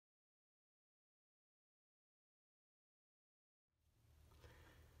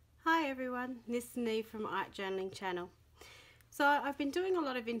Hi everyone, this is Neve from Art Journaling channel. So I've been doing a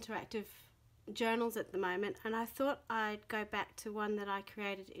lot of interactive journals at the moment, and I thought I'd go back to one that I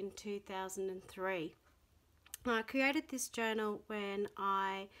created in 2003. I created this journal when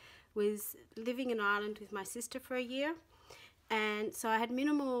I was living in Ireland with my sister for a year, and so I had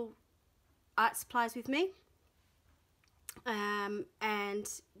minimal art supplies with me and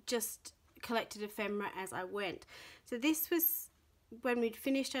just collected ephemera as I went. So this was when we'd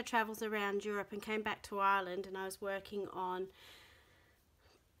finished our travels around Europe and came back to Ireland, and I was working on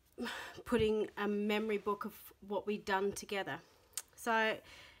putting a memory book of what we'd done together. So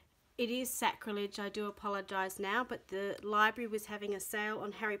it is sacrilege, I do apologise now, but the library was having a sale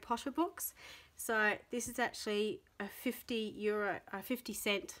on Harry Potter books. So this is actually a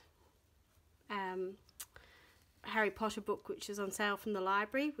 50-cent Harry Potter book, which is on sale from the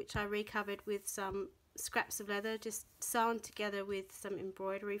library, which I recovered with some scraps of leather just sewn together with some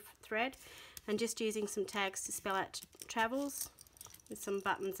embroidery thread, and just using some tags to spell out travels with some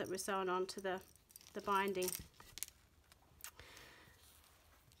buttons that were sewn onto the binding.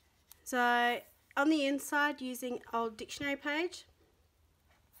 So on the inside, using old dictionary page,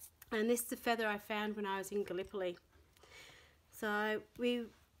 and this is a feather I found when I was in Gallipoli. So we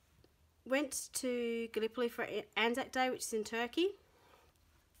went to Gallipoli for Anzac Day, which is in Turkey.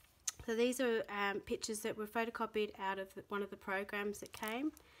 So these are pictures that were photocopied out of one of the programs that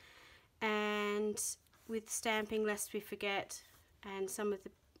came, and with stamping lest we forget, and some of the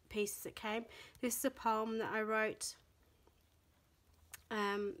pieces that came. This is a poem that I wrote.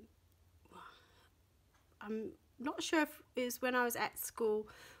 I'm not sure if it was when I was at school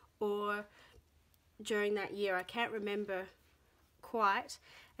or during that year. I can't remember quite.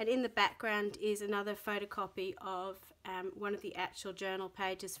 And in the background is another photocopy of one of the actual journal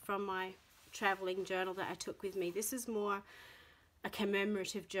pages from my travelling journal that I took with me. This is more a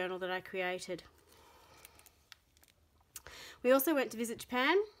commemorative journal that I created. We also went to visit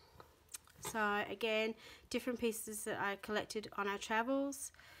Japan. So again, different pieces that I collected on our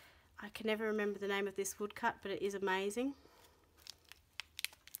travels. I can never remember the name of this woodcut, but it is amazing.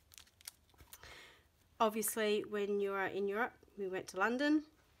 Obviously, when you are in Europe, we went to London.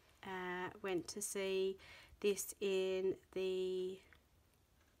 Went to see this in the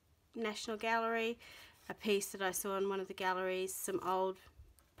National Gallery, a piece that I saw in one of the galleries, some old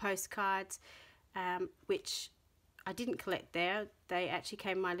postcards, which I didn't collect there. They actually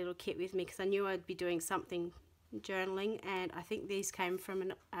came in my little kit with me because I knew I'd be doing something journaling, and I think these came from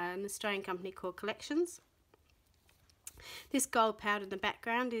an Australian company called Collections. This gold powder in the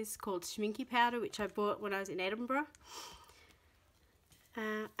background is called Schminky powder, which I bought when I was in Edinburgh.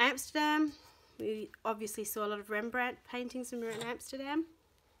 Amsterdam, we obviously saw a lot of Rembrandt paintings when we were in Amsterdam.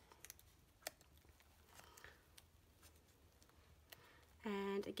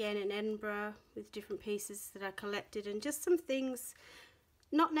 And again in Edinburgh with different pieces that I collected, and just some things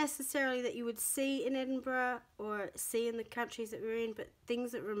not necessarily that you would see in Edinburgh or see in the countries that we were in, but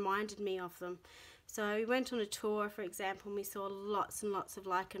things that reminded me of them. So we went on a tour, for example, and we saw lots and lots of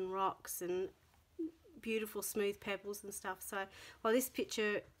lichen rocks and beautiful smooth pebbles and stuff. So while this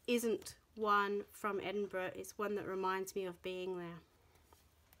picture isn't one from Edinburgh, it's one that reminds me of being there.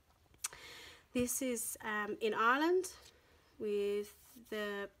 This is in Ireland with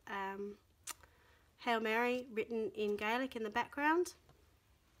the Hail Mary written in Gaelic in the background.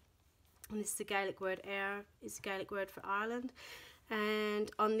 And this is the Gaelic word "air" is the Gaelic word for Ireland. And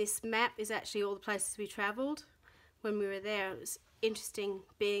on this map is actually all the places we travelled when we were there. It was interesting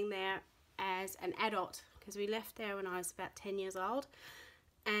being there as an adult, because we left there when I was about 10 years old,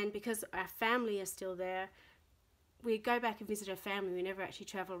 and because our family is still there, we go back and visit our family. We never actually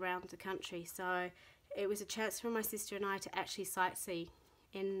travel around the country, so it was a chance for my sister and I to actually sightsee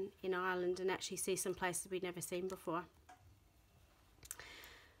in Ireland and actually see some places we'd never seen before.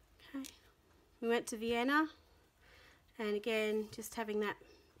 Okay, we went to Vienna, and again just having that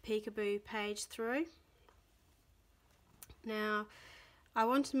peekaboo page through. Now I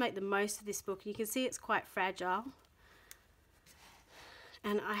wanted to make the most of this book. You can see it's quite fragile,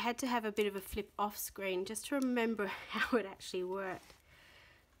 and I had to have a bit of a flip off screen just to remember how it actually worked.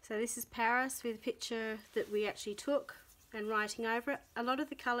 So this is Paris with a picture that we actually took and writing over it. A lot of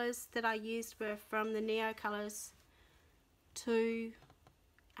the colours that I used were from the Neo Colours 2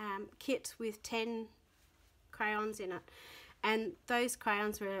 kit with 10 crayons in it, and those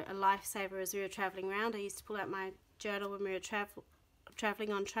crayons were a lifesaver as we were travelling around. I used to pull out my journal when we were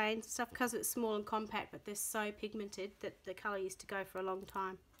travelling on trains and stuff, because it's small and compact, but they're so pigmented that the colour used to go for a long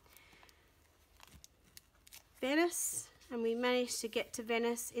time. Venice, and we managed to get to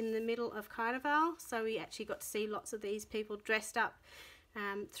Venice in the middle of Carnival, so we actually got to see lots of these people dressed up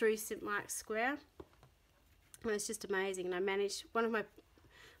through St Mark's Square. And it's just amazing. And I managed, one of my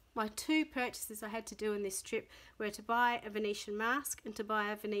two purchases I had to do in this trip were to buy a Venetian mask and to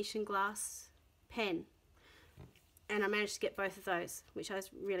buy a Venetian glass pen. And I managed to get both of those, which I was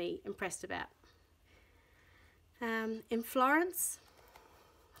really impressed about. In Florence,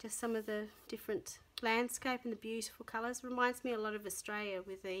 just some of the different landscape and the beautiful colours. Reminds me a lot of Australia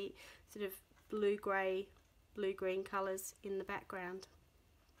with the sort of blue-grey, blue-green colours in the background.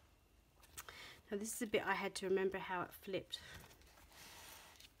 Now this is a bit I had to remember how it flipped.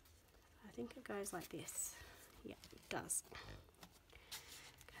 I think it goes like this. Yeah, it does.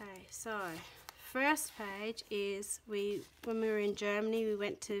 Okay, so first page is when we were in Germany, we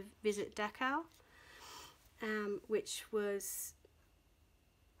went to visit Dachau, which was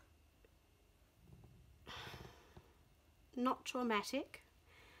not traumatic,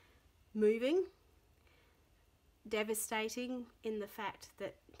 moving, devastating in the fact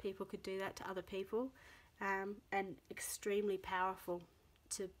that people could do that to other people, and extremely powerful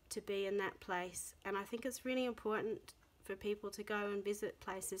to be in that place. And I think it's really important for people to go and visit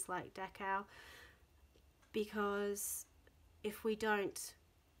places like Dachau, because if we don't,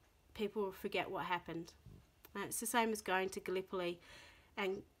 people will forget what happened. It's the same as going to Gallipoli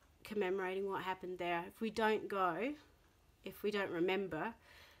and commemorating what happened there. If we don't go, if we don't remember,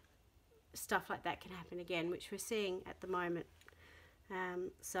 stuff like that can happen again, which we're seeing at the moment.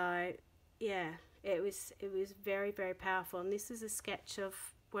 So yeah, it was very, very powerful. And this is a sketch of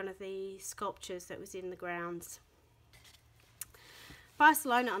one of the sculptures that was in the grounds.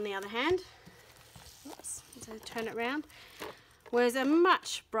 Barcelona, on the other hand, oops, so turn it around, was a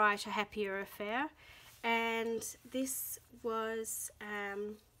much brighter, happier affair. And this was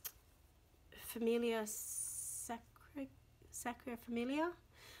Familia Sacra Familia,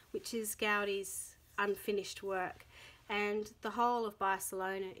 which is Gaudi's unfinished work. And the whole of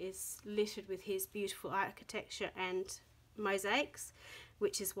Barcelona is littered with his beautiful architecture and mosaics,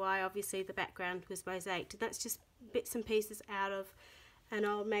 which is why obviously the background was mosaiced. And that's just bits and pieces out of an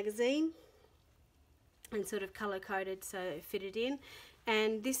old magazine and sort of colour coded so it fitted in.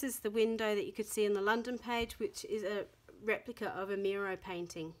 And this is the window that you could see in the London page, which is a replica of a Miro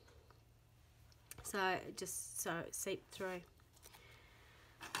painting. So just so it seeped through.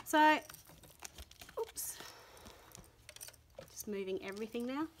 So, oops, just moving everything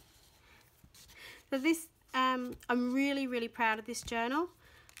now. So this, I'm really, really proud of this journal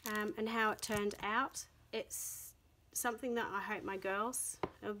and how it turned out. It's something that I hope my girls,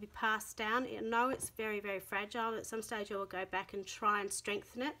 it will be passed down. I know it's very, very fragile. At some stage I will go back and try and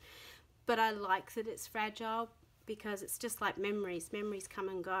strengthen it, but I like that it's fragile because it's just like memories. Memories come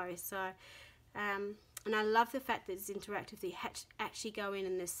and go. So, and I love the fact that it's interactive, that you actually go in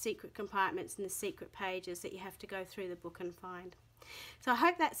and there's secret compartments and the secret pages that you have to go through the book and find. So I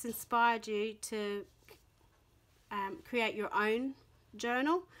hope that's inspired you to create your own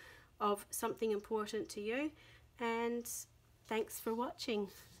journal of something important to you. And thanks for watching.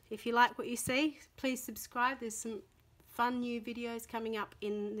 If you like what you see, please subscribe. There's some fun new videos coming up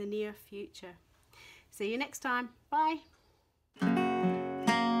in the near future. See you next time. Bye.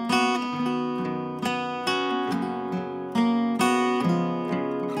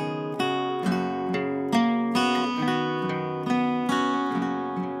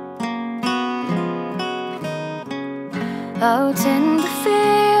 Out in the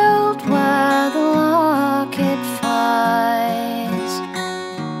field where the larket flies,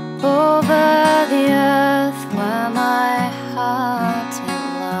 over the earth where my heart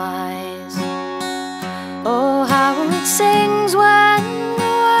it lies. Oh, how it sings when the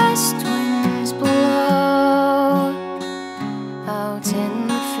west winds blow. Out in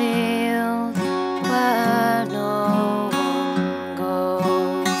the field where no one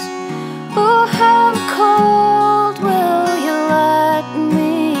goes. Oh, how cold will you let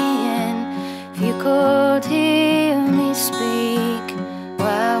me in? If you could hear me speak,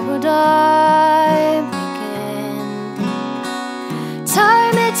 where would I begin?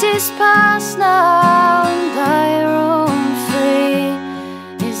 Time it is past now and I roam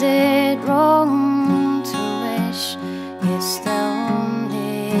free. Is it wrong to wish you still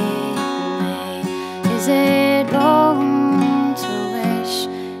need me? Is it wrong